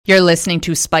You're listening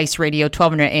to Spice Radio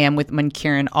 1200 AM with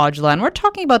Mankiran Aujla, and we're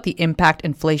talking about the impact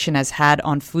inflation has had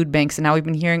on food banks. And now we've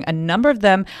been hearing a number of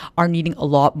them are needing a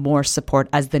lot more support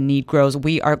as the need grows.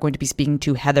 We are going to be speaking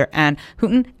to Heather Ann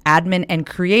Hooton, admin and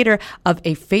creator of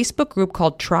a Facebook group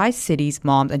called Tri-Cities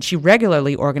Moms, and she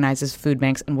regularly organizes food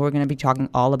banks, and we're going to be talking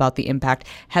all about the impact.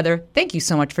 Heather, thank you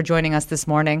so much for joining us this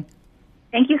morning.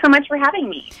 Thank you so much for having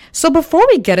me. So before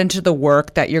we get into the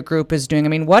work that your group is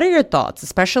doing, what are your thoughts?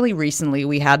 Especially recently,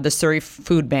 we had the Surrey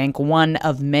Food Bank, one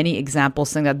of many examples,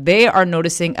 saying that they are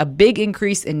noticing a big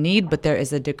increase in need, but there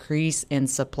is a decrease in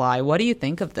supply. What do you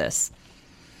think of this?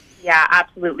 Yeah,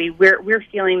 absolutely. We're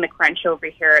feeling the crunch over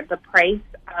here. The price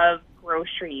of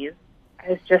groceries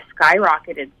has just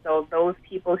skyrocketed. So those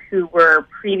people who were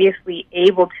previously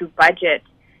able to budget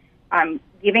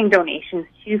giving donations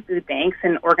to food banks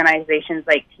and organizations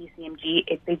like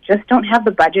TCMG, they just don't have the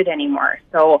budget anymore.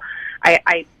 So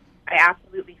I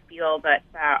absolutely feel that,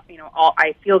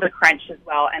 I feel the crunch as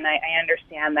well. And I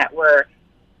understand that we're,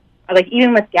 like,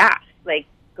 even with gas, like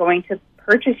going to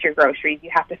purchase your groceries, you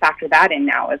have to factor that in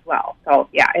now as well. So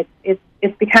yeah,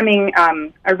 it's becoming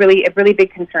a really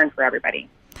big concern for everybody.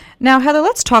 Now, Heather,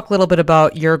 let's talk a little bit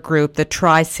about your group, the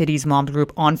Tri-Cities Moms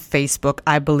group on Facebook,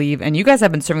 I believe. And you guys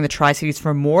have been serving the Tri-Cities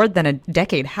for more than a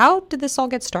decade. How did this all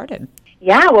get started?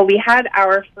 Yeah, well, we had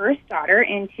our first daughter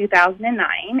in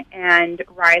 2009, and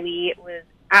Riley was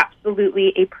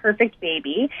absolutely a perfect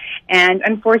baby. And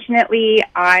unfortunately,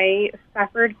 I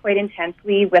suffered quite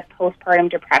intensely with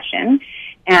postpartum depression.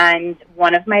 And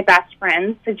one of my best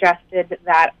friends suggested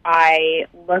that I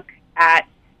look at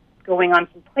going on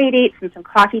some play dates and some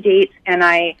coffee dates, and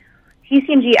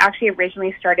TCMG actually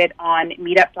originally started on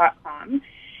meetup.com,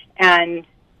 and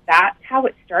that's how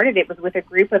it started. It was with a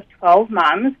group of 12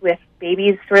 moms with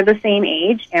babies sort of the same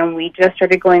age, and we just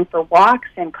started going for walks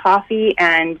and coffee,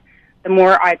 and the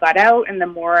more I got out and the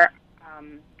more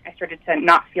I started to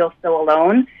not feel so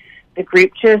alone, the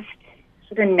group just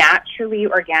sort of naturally,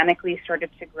 organically started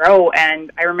to grow.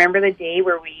 And I remember the day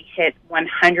where we hit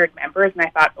 100 members, and I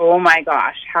thought, oh my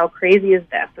gosh, how crazy is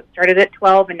this? It started at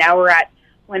 12, and now we're at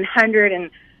 100, and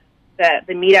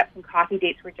the meetups and coffee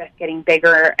dates were just getting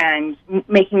bigger and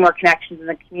making more connections in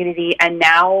the community. And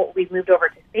now we've moved over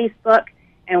to Facebook,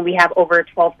 and we have over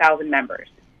 12,000 members.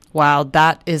 Wow,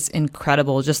 that is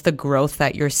incredible, just the growth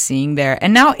that you're seeing there.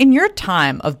 And now in your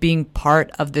time of being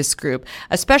part of this group,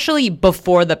 especially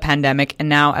before the pandemic and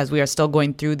now as we are still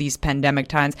going through these pandemic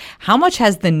times, how much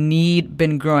has the need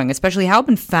been growing? Especially how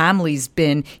have families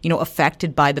been,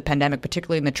 affected by the pandemic,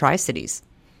 particularly in the Tri-Cities?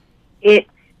 It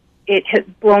has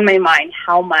blown my mind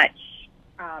how much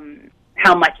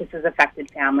this has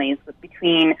affected families,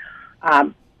 between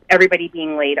everybody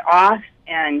being laid off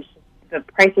and the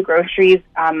price of groceries.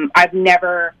 I've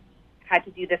never had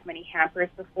to do this many hampers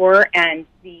before, and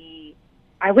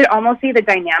I would almost say the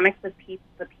dynamics of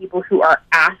the people who are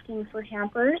asking for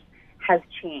hampers has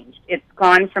changed. It's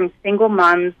gone from single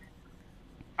moms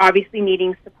obviously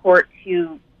needing support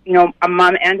to, a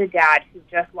mom and a dad who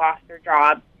just lost their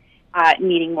jobs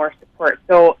needing more support.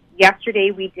 So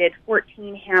yesterday we did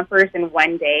 14 hampers in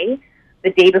one day.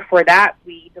 The day before that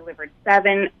we delivered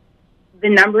 7. The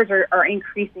numbers are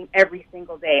increasing every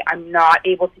single day. I'm not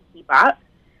able to keep up.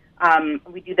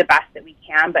 We do the best that we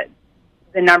can, but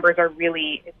the numbers are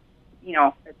really,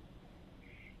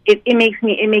 it makes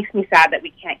me sad that we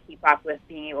can't keep up with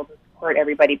being able to support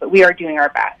everybody, but we are doing our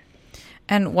best.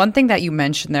 And one thing that you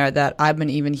mentioned there that I've been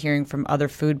even hearing from other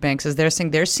food banks is they're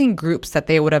seeing groups that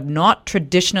they would have not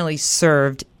traditionally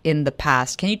served in the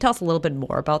past. Can you tell us a little bit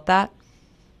more about that?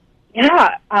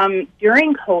 Yeah,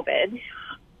 during COVID,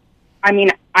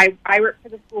 I work for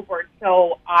the school board,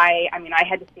 so I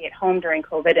had to stay at home during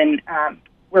COVID and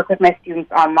work with my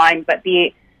students online, but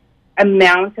the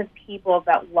amount of people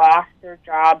that lost their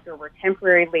jobs or were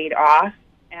temporarily laid off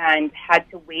and had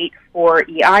to wait for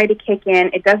EI to kick in,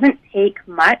 it doesn't take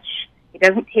much. It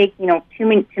doesn't take, to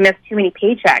miss too many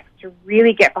paychecks to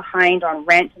really get behind on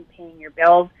rent and paying your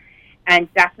bills,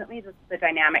 and definitely the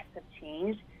dynamics have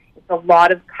changed. It's a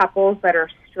lot of couples that are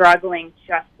struggling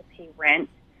just to pay rent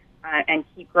and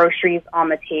keep groceries on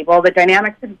the table. The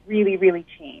dynamics have really, really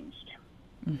changed.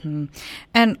 Mm-hmm.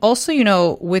 And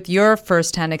also, with your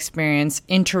firsthand experience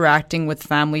interacting with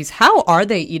families, how are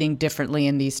they eating differently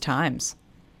in these times?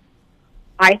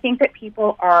 I think that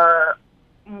people are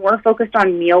more focused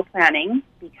on meal planning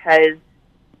because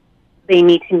they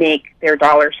need to make their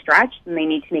dollar stretch, and they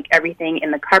need to make everything in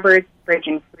the cupboards, fridge,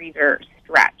 and freezer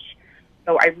stretch.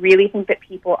 So I really think that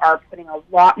people are putting a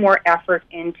lot more effort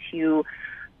into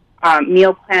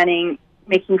meal planning,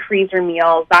 making freezer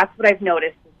meals. That's what I've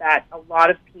noticed, is that a lot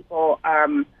of people are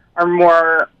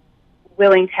more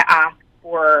willing to ask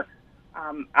for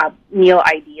meal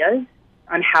ideas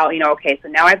on how, okay, so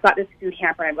now I've got this food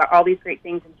hamper and I've got all these great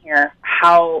things in here.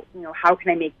 How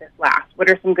can I make this last? What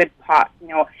are some good pots,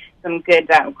 some good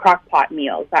crock pot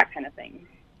meals, that kind of thing.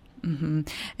 Mm-hmm.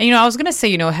 And, I was going to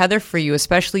say, Heather, for you,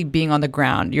 especially being on the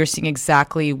ground, you're seeing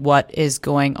exactly what is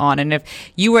going on. And if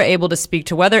you were able to speak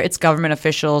to whether it's government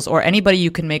officials or anybody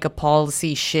you can make a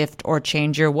policy shift or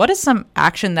changer, what is some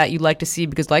action that you'd like to see?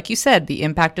 Because like you said, the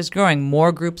impact is growing.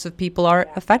 More groups of people are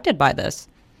affected by this.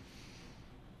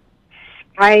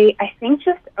 I think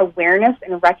just awareness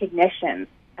and recognition.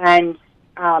 And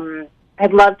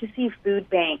I'd love to see food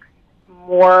banks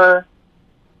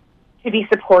to be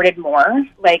supported more.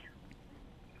 Like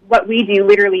what we do,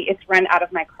 literally, it's run out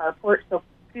of my carport. So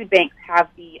food banks have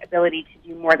the ability to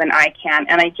do more than I can.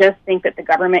 And I just think that the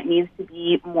government needs to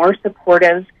be more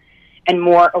supportive and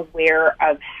more aware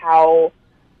of how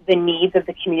the needs of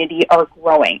the community are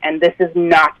growing. And this is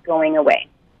not going away.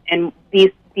 And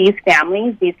these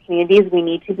families, these communities, we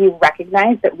need to be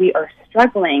recognized that we are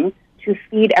struggling to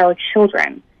feed our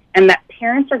children and that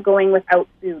parents are going without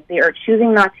food. They are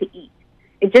choosing not to eat.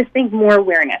 I just think more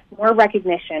awareness, more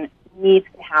recognition needs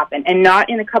to happen, and not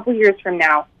in a couple years from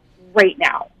now, right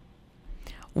now.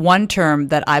 One term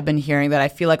that I've been hearing that I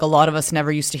feel like a lot of us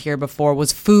never used to hear before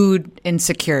was food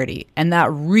insecurity, and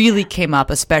that really came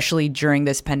up, especially during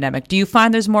this pandemic. Do you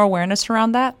find there's more awareness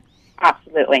around that?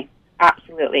 Absolutely.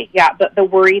 Yeah, but the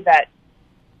worry that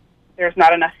there's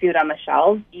not enough food on the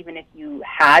shelves, even if you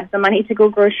had the money to go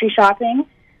grocery shopping,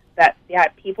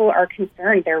 people are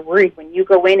concerned. They're worried when you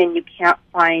go in and you can't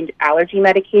find allergy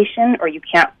medication or you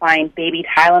can't find baby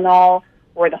Tylenol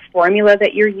or the formula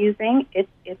that you're using.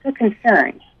 It's a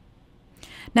concern.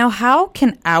 Now, how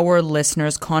can our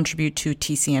listeners contribute to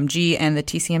TCMG and the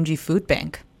TCMG Food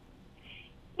Bank?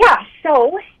 Yeah,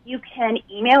 so you can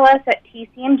email us at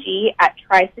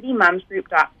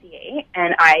tcmg@tricitymomsgroup.ca,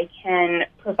 and I can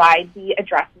provide the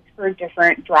addresses for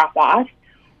different drop-offs.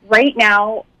 Right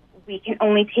now, we can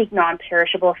only take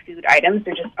non-perishable food items.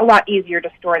 They're just a lot easier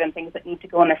to store than things that need to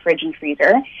go in the fridge and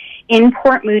freezer. In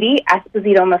Port Moody,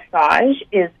 Esposito Massage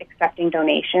is accepting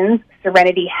donations.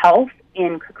 Serenity Health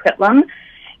in Coquitlam,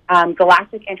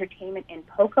 Galactic Entertainment in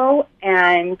Poco,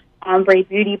 and Ombre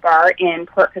Beauty Bar in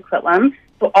Port Coquitlam.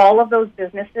 So all of those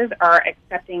businesses are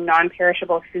accepting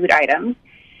non-perishable food items.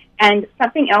 And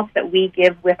something else that we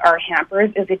give with our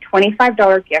hampers is a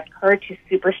 $25 gift card to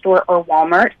Superstore or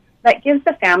Walmart that gives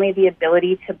the family the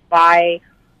ability to buy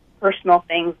personal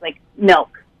things like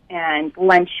milk and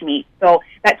lunch meat. So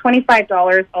that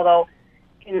 $25, although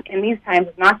in these times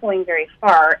is not going very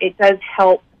far, it does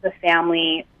help the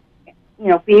family,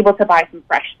 be able to buy some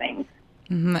fresh things.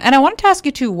 Mm-hmm. And I wanted to ask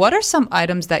you, too, what are some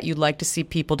items that you'd like to see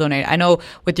people donate? I know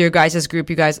with your guys' group,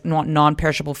 you guys want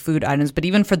non-perishable food items, but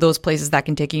even for those places that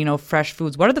can take, fresh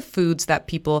foods, what are the foods that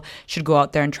people should go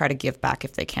out there and try to give back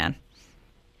if they can?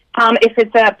 If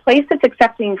it's a place that's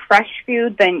accepting fresh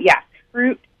food, then yes,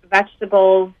 fruit,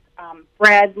 vegetables,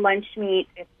 bread, lunch meat.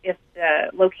 If the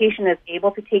location is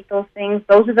able to take those things,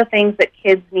 those are the things that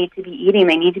kids need to be eating.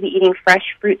 They need to be eating fresh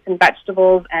fruits and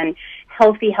vegetables and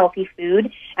healthy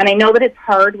food. And I know that it's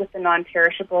hard with the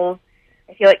non-perishables.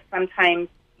 I feel like sometimes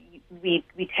we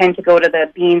tend to go to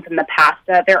the beans and the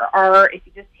pasta. If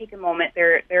you just take a moment,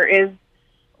 there is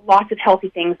lots of healthy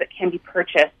things that can be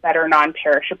purchased that are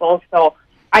non-perishable. So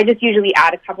I just usually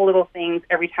add a couple little things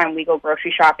every time we go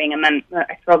grocery shopping, and then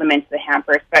I throw them into the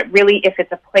hampers. But really, if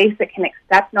it's a place that can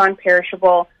accept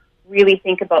non-perishable, really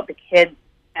think about the kids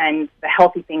and the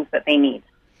healthy things that they need.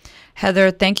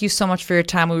 Heather, thank you so much for your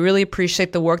time. We really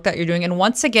appreciate the work that you're doing. And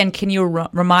once again, can you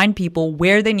remind people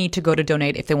where they need to go to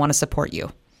donate if they want to support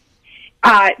you?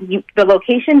 The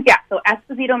locations, yeah. So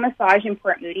Esposito Massage in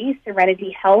Port Moody, Serenity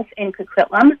Health in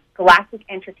Coquitlam, Galactic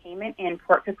Entertainment in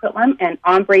Port Coquitlam, and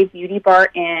Ombre Beauty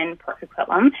Bar in Port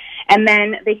Coquitlam. And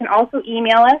then they can also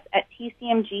email us at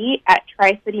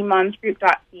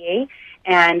tcmg@tricitymomsgroup.ca,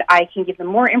 and I can give them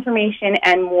more information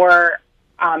and more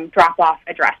drop-off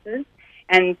addresses.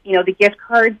 And, the gift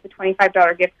cards, the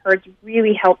 $25 gift cards,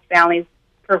 really help families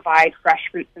provide fresh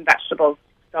fruits and vegetables.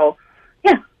 So,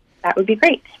 yeah, that would be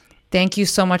great. Thank you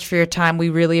so much for your time. We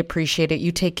really appreciate it.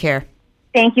 You take care.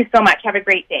 Thank you so much. Have a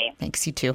great day. Thanks, you too.